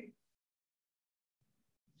in.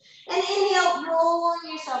 And inhale,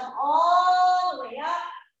 rolling yourself all the way up.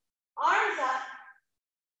 Arms up.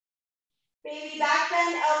 Baby back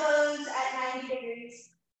bend, elbows at 90 degrees.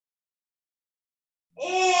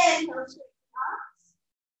 Inhale, straighten arms.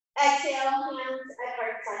 Exhale, hands at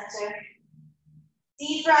heart center.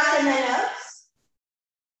 Deep breath in the nose.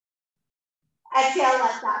 Exhale,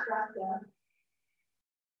 let that breath go.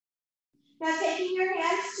 Now taking your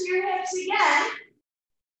hands to your hips again.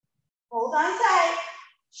 Hold on tight.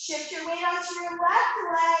 Shift your weight onto your left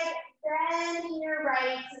leg, bending your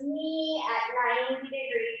right knee at 90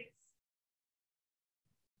 degrees.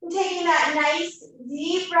 And taking that nice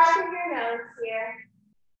deep breath in your nose here.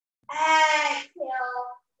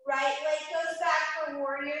 Exhale. Right leg goes back for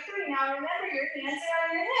warrior three. Now remember, your hands are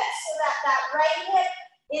on your hips so that that right hip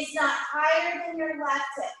is not higher than your left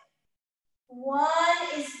hip. One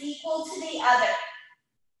is equal to the other.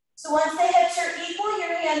 So once the hips are equal,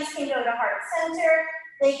 your hands can go to heart center.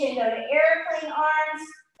 They can go to airplane arms.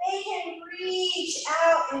 They can reach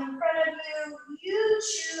out in front of you. You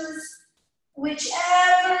choose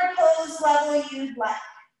whichever pose level you'd like.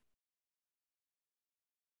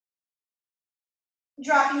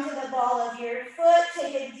 Dropping to the ball of your foot,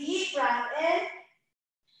 take a deep breath in.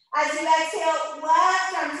 As you exhale,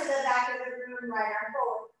 left arm to the back of the room, right arm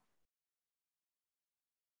forward.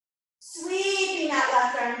 Sweeping that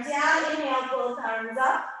left arm down, inhale, both arms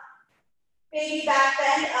up. Baby back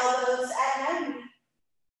bend, elbows at 90.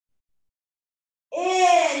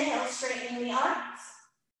 Inhale, straightening the arms.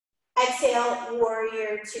 Exhale,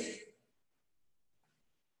 warrior two.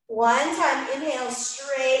 One time, inhale,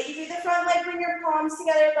 straighten through the front leg, bring your palms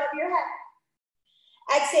together above your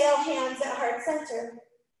head. Exhale, hands at heart center.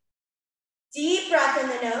 Deep breath in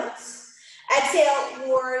the nose. Exhale,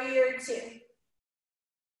 warrior two.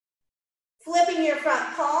 Flipping your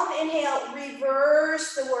front palm, inhale,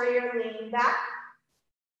 reverse the warrior, leaning back.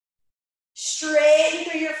 Straighten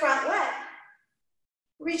through your front leg.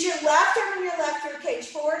 Reach your left arm and your left rib cage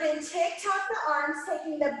forward and tick-tock the arms,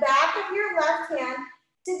 taking the back of your left hand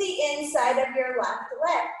to the inside of your left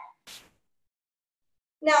leg.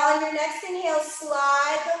 Now on your next inhale,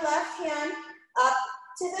 slide the left hand up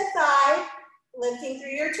to the thigh, lifting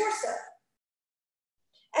through your torso.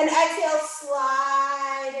 And exhale,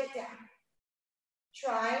 slide it down.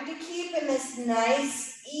 Trying to keep in this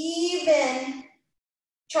nice, even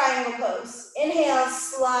triangle pose. Inhale,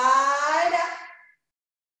 slide up.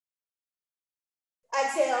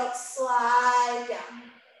 Exhale, slide down.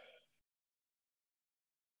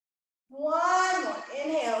 One more.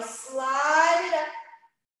 Inhale, slide it up.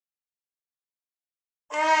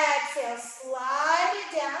 Exhale, slide it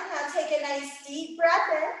down. Now take a nice deep breath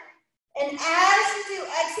in. And as you do,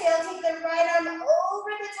 exhale, take the right arm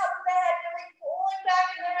over the top of the head, really pulling back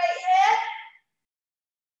in the right hip.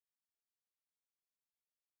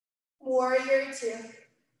 Warrior two.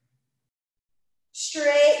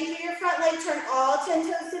 Straighten through your front leg, turn all 10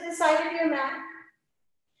 toes to the side of your mat.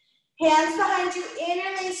 Hands behind you,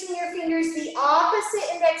 interlacing your fingers, the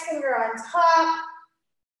opposite index finger on top.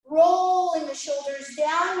 Rolling the shoulders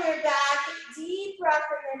down your back, deep breath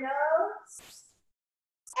in the nose.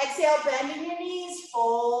 Exhale, bending your knees,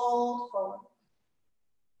 fold forward.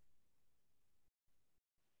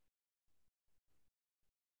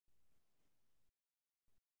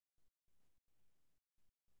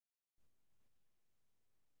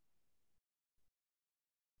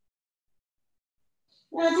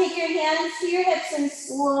 Now take your hands to your hips and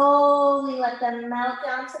slowly let them melt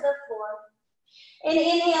down to the floor. And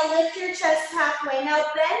inhale, lift your chest halfway. Now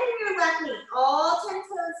bend your left knee. All 10 toes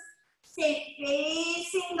stay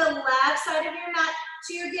facing the left side of your mat.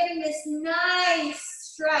 So you're getting this nice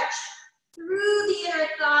stretch through the inner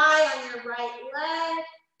thigh on your right leg.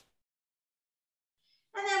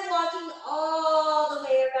 And then walking all the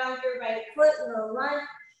way around your right foot, low lunge.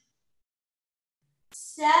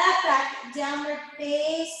 Step back, downward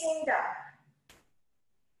facing dog.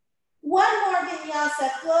 One more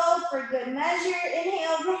Vinyasa flow for good measure.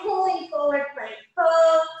 Inhale, rolling forward plank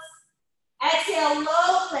pose. Exhale,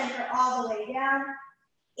 low planker all the way down.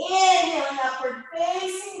 Inhaling upward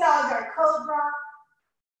facing dog or cobra.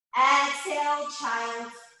 Exhale,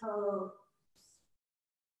 child's pose.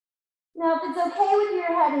 Now, if it's okay with your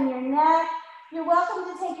head and your neck, you're welcome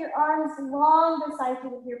to take your arms long beside you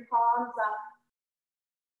with your palms up.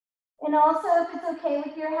 And also, if it's okay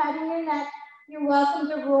with your head and your neck, you're welcome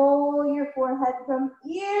to roll your forehead from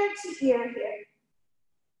ear to ear here.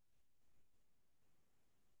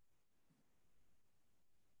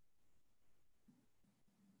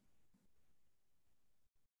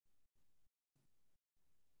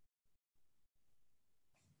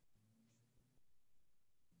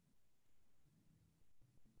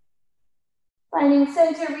 Finding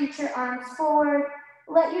center, reach your arms forward.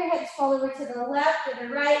 Let your hips fall over to the left or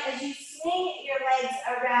the right as you swing your legs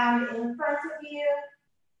around in front of you.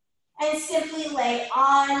 And simply lay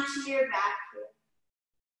onto your back here.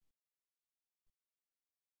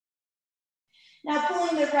 Now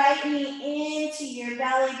pulling the right knee into your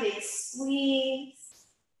belly, big squeeze.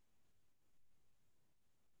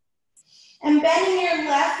 And bending your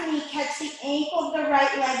left knee, catch the ankle of the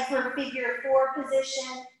right leg for figure four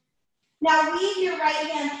position. Now weave your right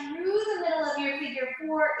hand through the middle of your figure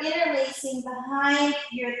four, interlacing behind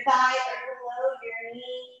your thigh or below your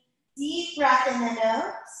knee. Deep breath in the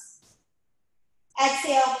nose.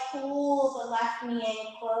 Exhale, pull the left knee in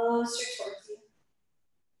closer towards you.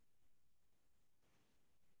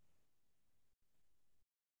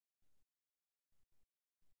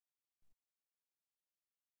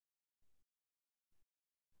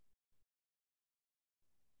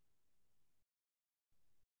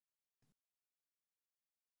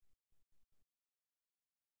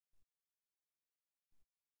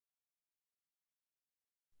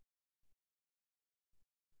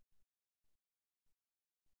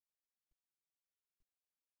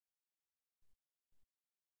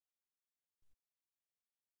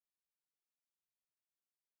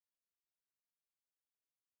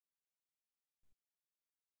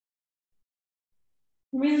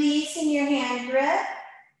 Releasing your hand grip.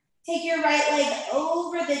 Take your right leg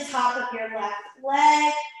over the top of your left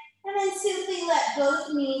leg, and then simply let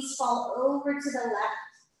both knees fall over to the left.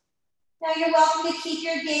 Now you're welcome to keep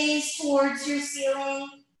your gaze towards your ceiling,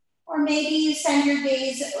 or maybe you send your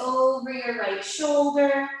gaze over your right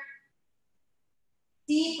shoulder.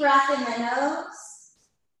 Deep breath in the nose.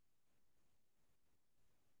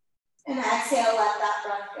 And exhale, let that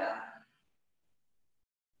breath go.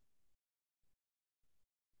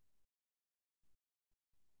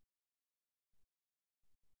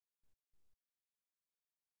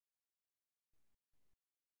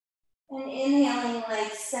 And inhaling,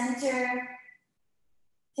 leg center.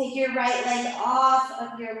 Take your right leg off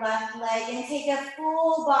of your left leg and take a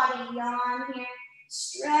full body yawn here.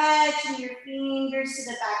 Stretching your fingers to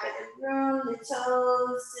the back of the room, the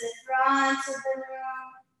toes to the front of the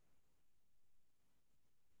room.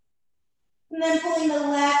 And then pulling the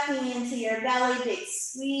left knee into your belly, big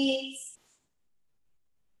squeeze.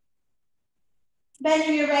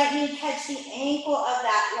 Bending your right knee, catch the ankle of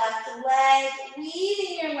that left leg,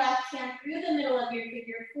 weaving your left hand through the middle of your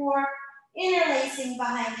figure four, interlacing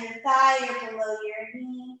behind your thigh or below your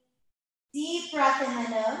knee. Deep breath in the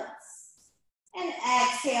nose. And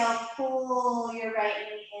exhale, pull your right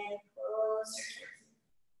knee in closer towards you.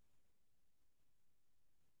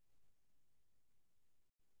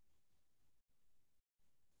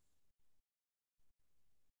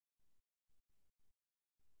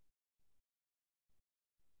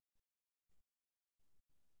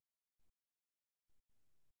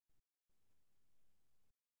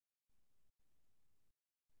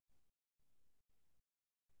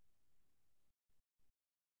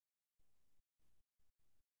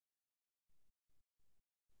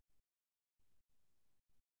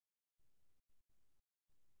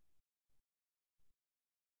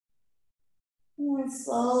 And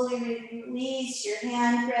slowly release your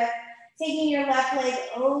hand grip, taking your left leg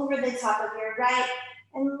over the top of your right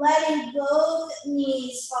and letting both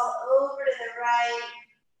knees fall over to the right.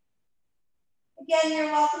 Again,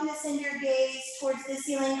 you're welcome to send your gaze towards the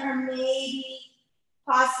ceiling or maybe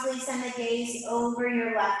possibly send the gaze over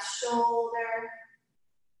your left shoulder.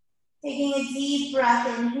 Taking a deep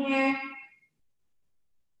breath in here.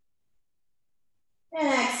 And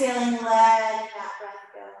exhaling, letting that breath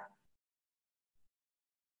go.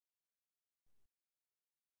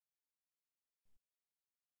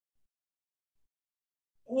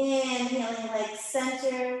 Inhaling, leg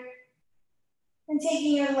center. And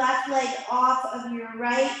taking your left leg off of your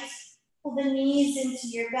right. Pull the knees into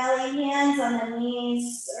your belly, hands on the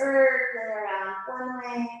knees, circling around one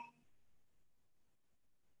way.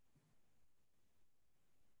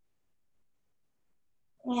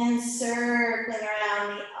 And circling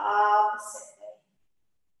around the opposite way.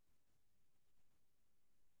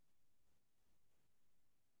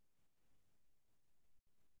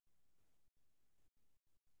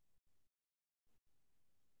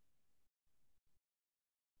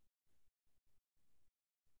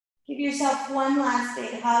 Give yourself one last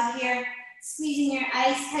big hug here. Squeezing your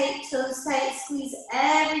eyes tight, toes tight. Squeeze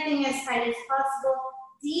everything as tight as possible.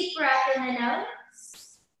 Deep breath in the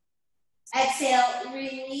nose. Exhale,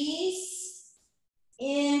 release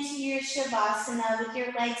into your Shavasana with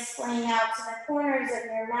your legs splaying out to the corners of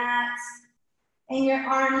your mat and your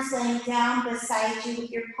arms laying down beside you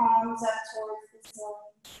with your palms up towards the ceiling.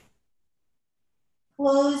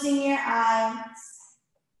 Closing your eyes.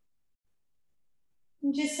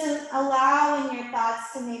 And just allowing your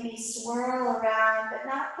thoughts to maybe swirl around, but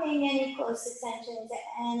not paying any close attention to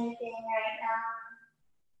anything right now.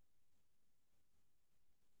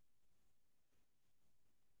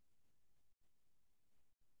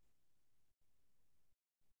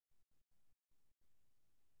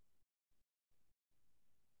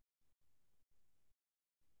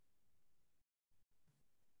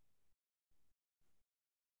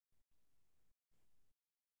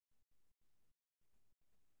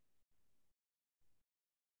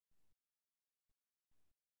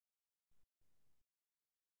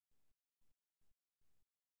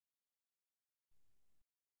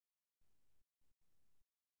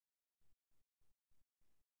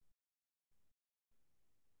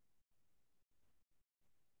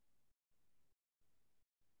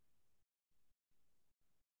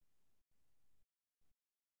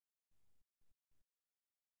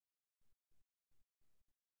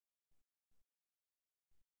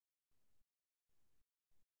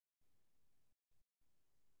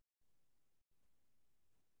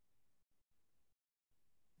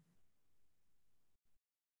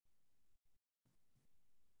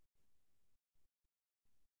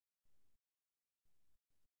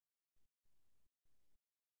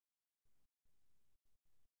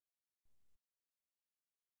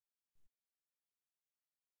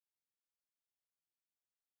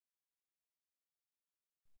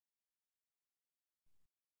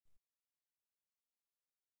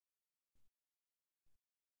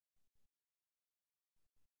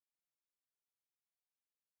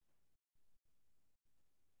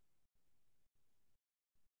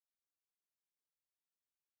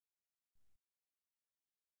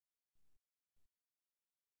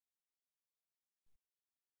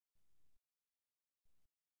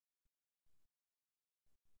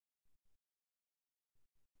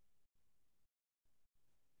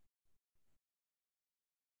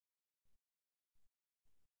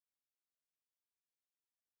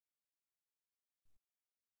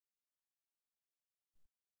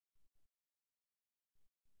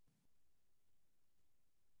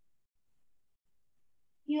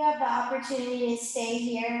 You have the opportunity to stay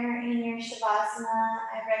here in your Shavasana.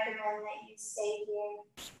 I recommend that you stay here.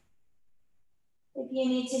 If you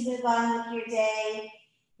need to move on with your day,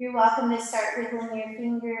 you're welcome to start wiggling your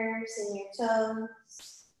fingers and your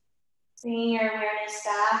toes, bringing your awareness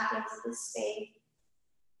back into the space.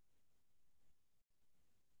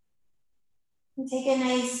 And take a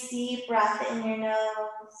nice deep breath in your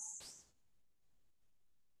nose.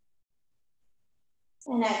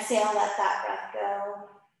 And exhale, let that breath go.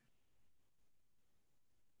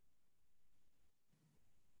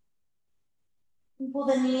 And pull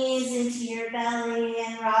the knees into your belly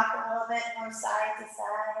and rock a little bit more side to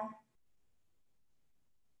side.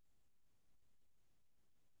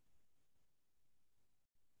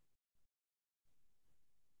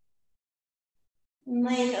 And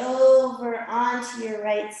lay it over onto your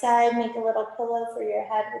right side. Make a little pillow for your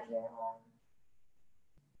head with your arm.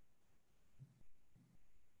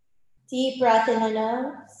 Deep breath in the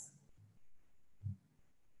nose.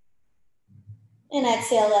 And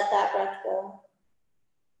exhale, let that breath go.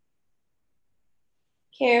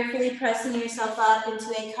 Carefully pressing yourself up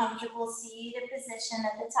into a comfortable seated position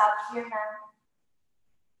at the top of your mat.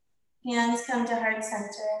 Hands come to heart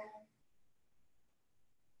center.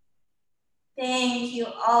 Thank you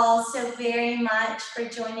all so very much for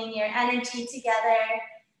joining your energy together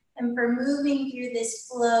and for moving through this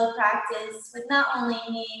flow practice with not only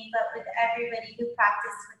me, but with everybody who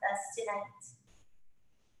practiced with us tonight.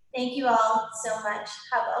 Thank you all so much.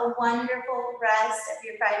 Have a wonderful rest of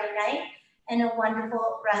your Friday night and a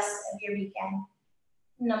wonderful rest of your weekend.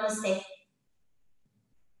 Namaste.